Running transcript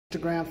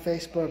Instagram,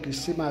 Facebook, you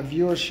see my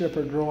viewership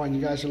are growing.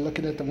 You guys are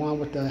looking at the one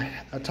with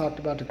I talked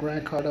about the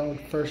Grant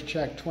Cardone first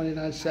check,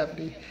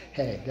 $29.70.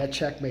 Hey, that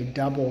check may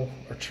double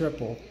or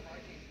triple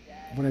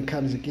when it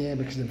comes again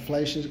because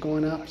inflation is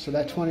going up. So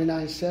that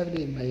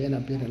 $29.70 may end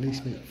up being at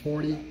least maybe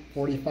 $40,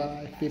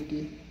 $45,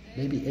 $50,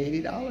 maybe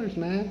 $80,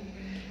 man.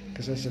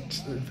 Because as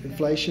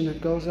inflation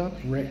that goes up,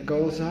 rent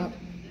goes up,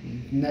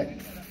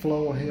 net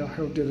flow,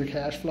 he'll do the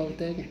cash flow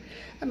thing.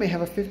 I may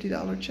have a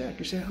 $50 check.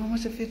 You say, oh,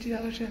 what's a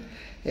 $50 check?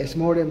 It's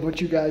more than what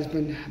you guys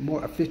been,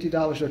 more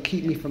 $50 will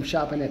keep me from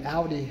shopping at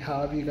Audi.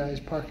 However you guys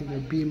parking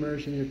your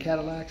Beamers and your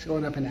Cadillacs,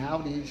 going up in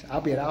Audis.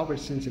 I'll be at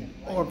Albertsons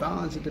or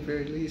Vons at the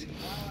very least.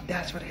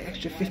 That's what an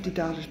extra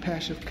 $50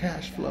 passive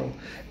cash flow.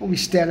 We'll be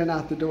standing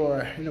out the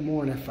door in the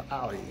morning for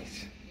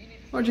Audis.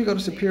 Why don't you go to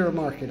Superior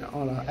Market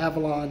on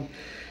Avalon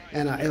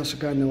and El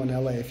Segundo in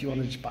LA if you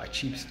want to just buy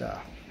cheap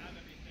stuff.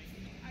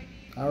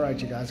 All right,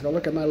 you guys, go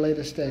look at my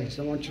latest things.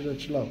 I want you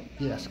to look.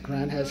 Yes,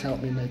 Grant has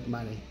helped me make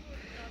money.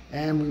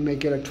 And we may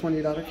get a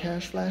 $20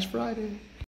 cash flash Friday.